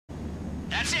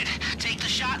That's it. Take the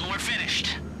shot and we're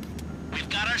finished. We've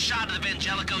got our shot of the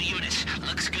Vangelico unit.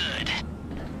 Looks good.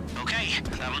 Okay,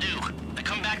 that'll do. Now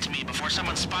come back to me before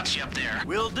someone spots you up there.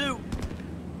 Will do.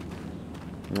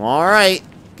 Alright.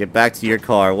 Get back to your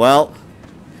car. Well,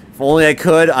 if only I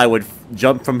could, I would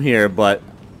jump from here, but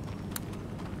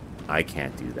I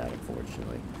can't do that,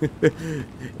 unfortunately.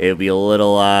 It would be a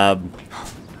little,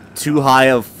 too high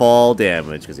of fall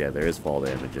damage, because, yeah, there is fall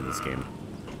damage in this game.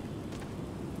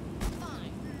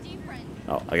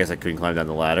 Oh, I guess I couldn't climb down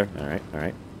the ladder. Alright,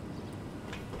 alright.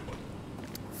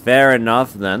 Fair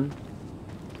enough, then.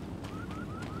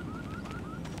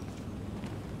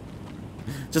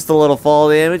 Just a little fall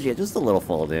damage? Yeah, just a little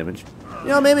fall damage. You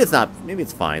know, maybe it's not. Maybe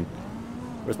it's fine.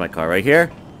 Where's my car? Right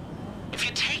here? If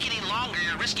you take any longer,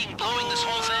 you're risking blowing this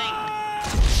whole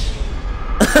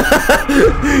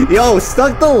thing. Yo,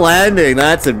 stuck the landing.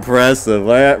 That's impressive.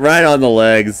 Right on the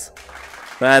legs.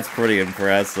 That's pretty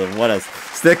impressive. What a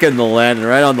stick in the landing,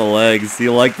 right on the legs.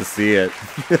 You like to see it.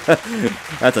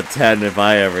 That's a 10 if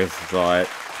I ever saw it.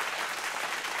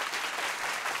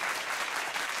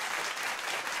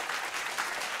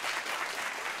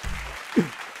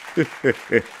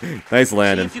 Nice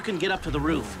landing. See if you can get up to the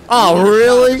roof. Oh,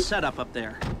 really? Setup up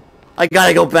there. I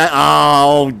gotta go back.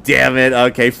 Oh, damn it.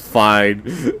 Okay,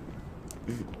 fine.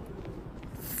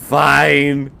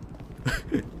 Fine.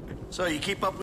 So you keep up with